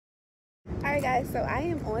Alright guys, so I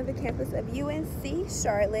am on the campus of UNC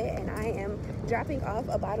Charlotte and I am dropping off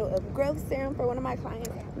a bottle of growth serum for one of my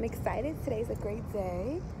clients. I'm excited. Today's a great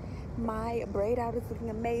day. My braid out is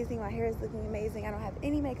looking amazing. My hair is looking amazing. I don't have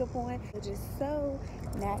any makeup on. It's just so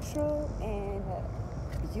natural and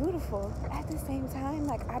beautiful at the same time.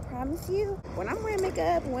 Like, I promise you, when I'm wearing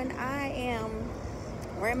makeup, when I am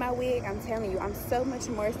wearing my wig, I'm telling you, I'm so much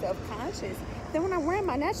more self-conscious than when I'm wearing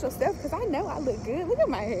my natural self, because I know I look good. Look at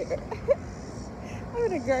my hair. I'm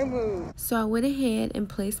in a great mood. So I went ahead and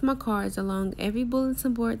placed my cards along every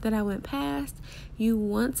bulletin board that I went past. You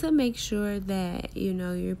want to make sure that, you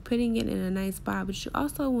know, you're putting it in a nice spot, but you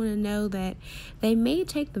also want to know that they may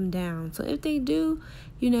take them down. So if they do,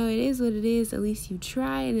 you know, it is what it is. At least you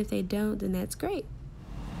try, and if they don't, then that's great.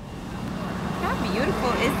 How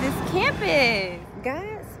beautiful is this campus?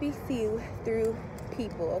 God speaks to you through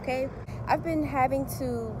people, okay? I've been having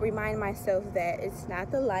to remind myself that it's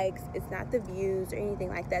not the likes, it's not the views or anything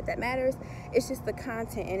like that that matters. It's just the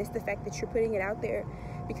content, and it's the fact that you're putting it out there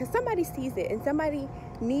because somebody sees it and somebody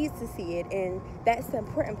needs to see it, and that's the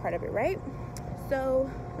important part of it, right? So,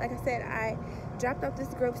 like I said, I dropped off this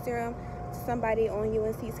growth serum to somebody on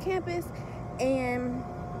UNC's campus, and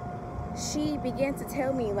she began to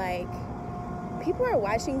tell me, like, people are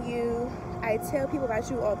watching you. I tell people about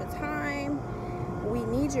you all the time. We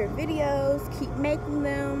need your videos, keep making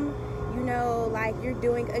them, you know, like you're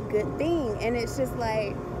doing a good thing. And it's just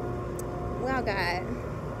like, well, God,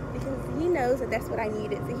 because he knows that that's what I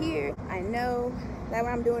needed to hear. I know that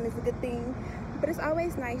what I'm doing is a good thing, but it's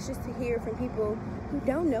always nice just to hear from people who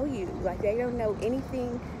don't know you. Like, they don't know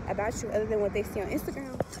anything about you other than what they see on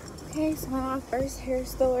Instagram. Okay, so I'm on my first hair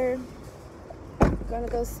store. I'm gonna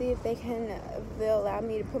go see if they'll allow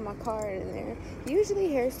me to put my card in there.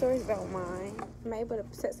 Usually hair stores don't mind. Am I able to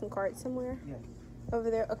set some cards somewhere? Yeah. Over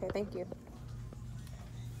there? Okay, thank you.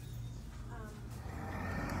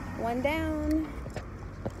 One down,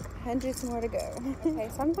 hundreds more to go. Okay,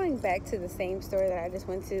 so I'm going back to the same store that I just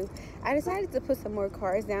went to. I decided to put some more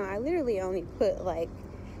cards down. I literally only put like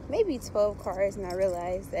maybe 12 cards, and I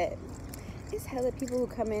realized that it's hella people who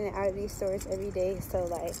come in and out of these stores every day, so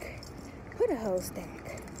like, put a whole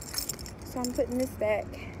stack. So I'm putting this back.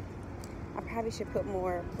 I probably should put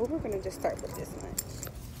more, but we're gonna just start with this much.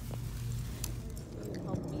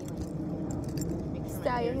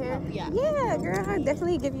 Style your hair? Yeah, girl, I'll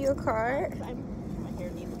definitely give you a card. My hair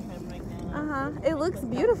needs a trim right now. It looks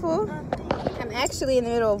beautiful. I'm actually in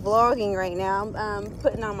the middle of vlogging right now. I'm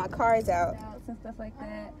putting all my cards out and stuff like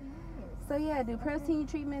that. So yeah, I do protein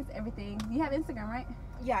treatments, everything. You have Instagram, right?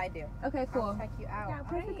 Yeah, I do. Okay, cool. I'll check you out. Yeah,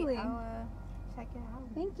 perfectly. I'll check it out.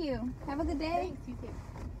 Thank you. Have a good day. Thanks, you too.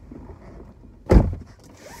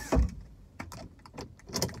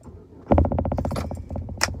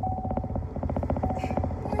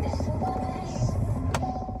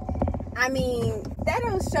 I mean, that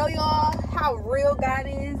don't show y'all how real God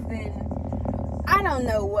is, then I don't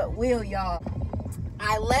know what will, y'all.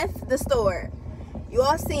 I left the store. You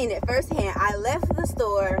all seen it firsthand. I left the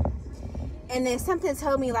store, and then something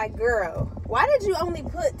told me, like, girl, why did you only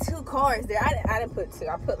put 2 cards there? I didn't put 2.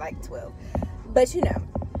 I put like 12. But you know,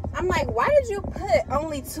 I'm like, why did you put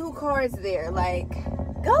only 2 cards there? Like,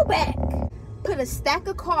 go back. Put a stack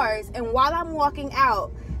of cards, and while I'm walking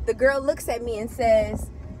out, the girl looks at me and says,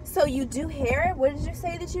 so you do hair? What did you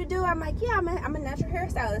say that you do? I'm like, yeah, I'm a natural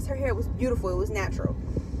hairstylist. Her hair was beautiful. It was natural.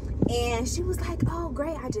 And she was like, oh,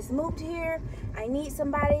 great. I just moved here. I need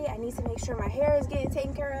somebody. I need to make sure my hair is getting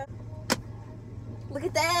taken care of. Look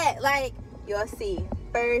at that. Like, y'all see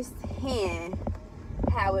firsthand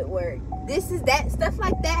how it worked. Stuff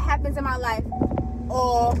like that happens in my life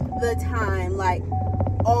all the time. Like,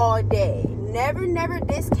 all day. Never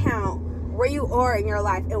discount where you are in your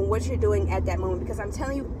life and what you're doing at that moment, because I'm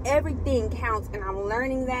telling you, everything counts, and I'm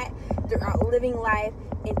learning that throughout living life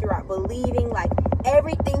and throughout believing. Like,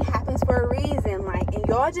 everything happens for a reason. Like, and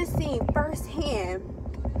y'all just seen firsthand,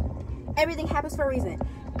 everything happens for a reason.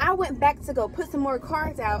 I went back to go put some more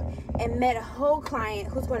cards out and met a whole client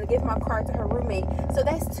who's going to give my card to her roommate. So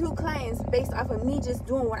that's 2 clients based off of me just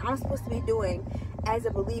doing what I'm supposed to be doing as a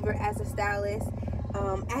believer, as a stylist,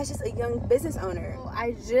 as just a young business owner.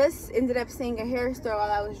 I just ended up seeing a hair store while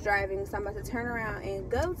I was driving, so I'm about to turn around and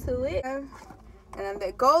go to it. And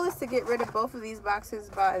the goal is to get rid of both of these boxes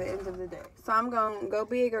by the end of the day. So I'm going to go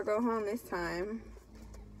big or go home this time.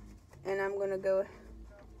 And I'm going to go...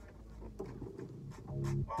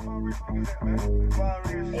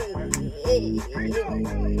 Hey.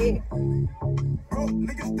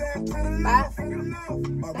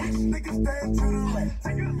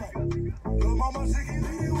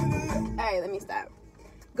 Alright, let me stop.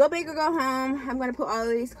 Go big or go home. I'm going to put all of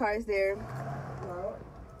these cards there.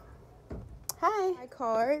 Hi. My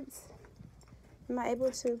cards. Am I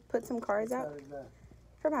able to put some cards out?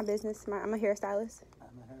 For my business. I'm a hairstylist.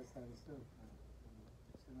 I'm a hairstylist too.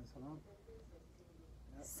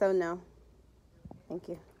 So no. Thank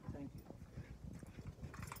you. Thank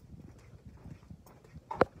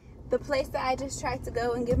you. The place that I just tried to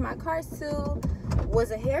go and give my cards to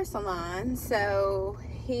was a hair salon. So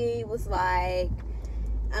he was like,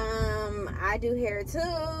 I do hair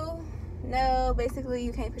too. No, basically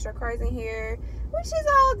you can't put your cards in here, which is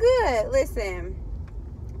all good. Listen,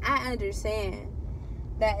 I understand.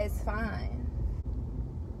 That is fine.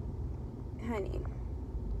 Honey,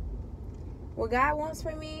 what God wants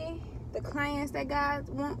for me, the clients that God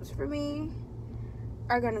wants for me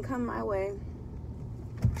are gonna come my way.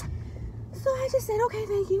 So I just said, okay,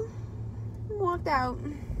 thank you. And walked out.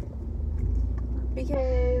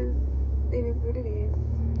 Because it is what it is.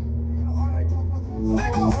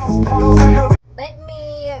 Let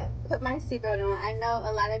me put my seatbelt on. I know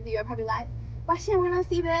a lot of you are probably like, why she don't wear no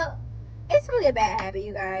seatbelt? It's really a bad habit,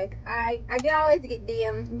 you guys. I always get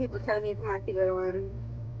DMs from people telling me to put my seatbelt on.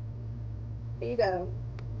 Here you go.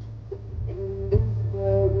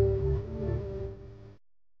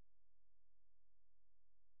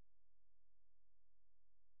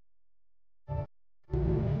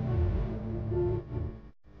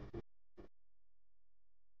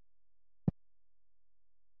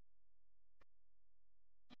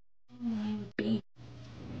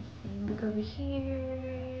 Look over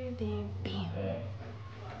here, then bam.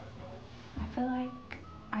 I feel like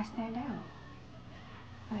I stand out.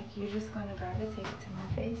 Like you're just gonna gravitate to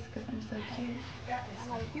my face because I'm so cute. I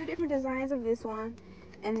have a few different designs of this one,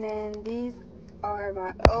 and then these are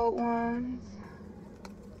my old ones.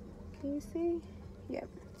 Can you see? Yep.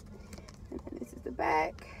 And then this is the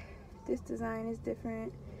back. This design is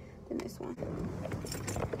different than this one.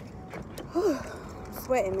 Whew.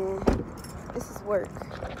 Sweating, man. This is work.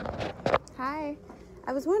 Hi.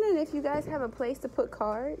 I was wondering if you guys have a place to put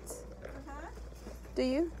cards. Do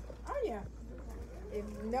you? Oh yeah. If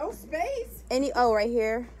no space. Oh, right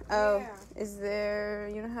here. Oh, yeah. Is there?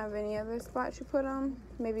 You don't have any other spots you put them?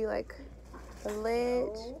 Maybe like a ledge.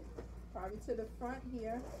 No, probably to the front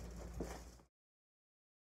here.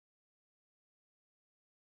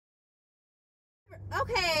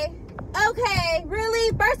 Okay,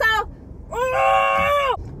 really? First off,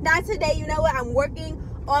 not today. You know what? I'm working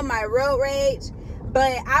on my road rage,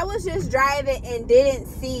 but I was just driving and didn't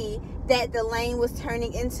see that the lane was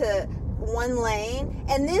turning into one lane,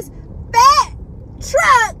 and this fat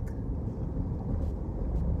truck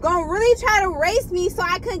gonna really try to race me so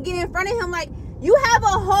I couldn't get in front of him. Like, you have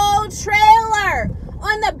a whole trailer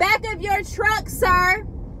on the back of your truck, sir.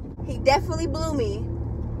 He definitely blew me,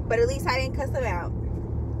 but at least I didn't cuss him out.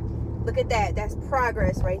 Look at that. That's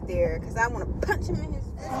progress right there. Because I want to punch him in his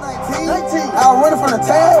face. 19. I run it from the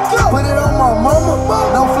tab. Put it on my mama.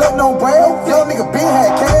 No flip, no brand. Young nigga been had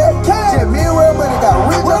cash. Just me and real money got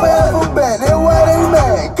rich. I'm ass for bad. That's why they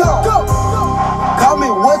mad. Go. Call me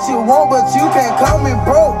what you want, but you can't call me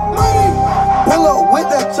broke. Pull up with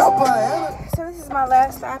that chopper. So this is my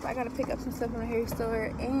last stop. I got to pick up some stuff from the hair store.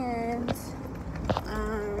 And,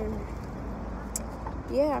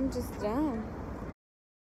 yeah, I'm just done.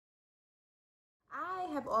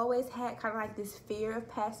 Have always had kind of like this fear of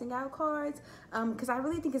passing out cards because I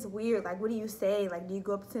really think it's weird. Like, what do you say? Like, do you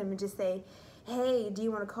go up to them and just say, hey, do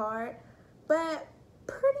you want a card? But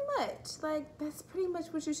pretty much, like, that's pretty much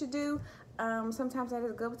what you should do. Sometimes I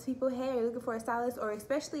just go up to people, hey, are you looking for a stylist? Or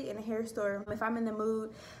especially in a hair store, if I'm in the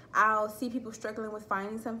mood, I'll see people struggling with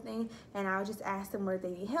finding something and I'll just ask them what they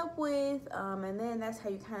need help with, and then that's how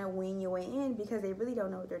you kind of wing your way in because they really don't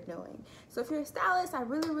know what they're doing. So if you're a stylist, I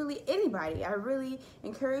really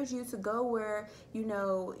encourage you to go where, you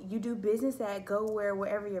know, you do business at, go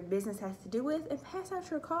wherever your business has to do with, and pass out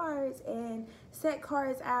your cards and set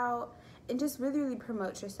cards out and just really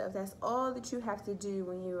promote yourself. That's all that you have to do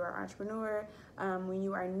when you are an entrepreneur, when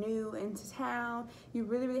you are new into town. You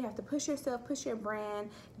really have to push yourself, push your brand,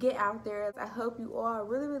 get out there. I hope you all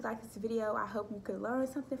really like this video. I hope you could learn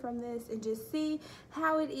something from this and just see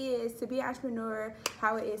how it is to be an entrepreneur,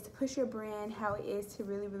 how it is to push your brand, how it is to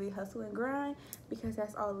really hustle and grind, because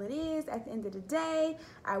that's all it is. At the end of the day,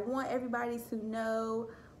 I want everybody to know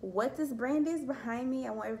what this brand is behind me.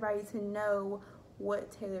 I want everybody to know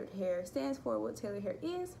what Tailored Hair stands for, what Tailored Hair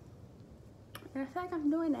is. And I feel like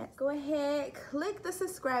I'm doing that. Go ahead, click the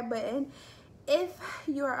subscribe button. If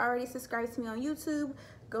you are already subscribed to me on YouTube,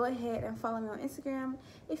 go ahead and follow me on Instagram.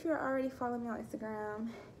 If you're already following me on Instagram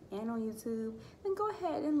and on YouTube, then go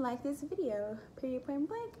ahead and like this video. Period, point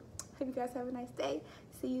blank. Hope you guys have a nice day.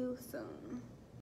 See you soon.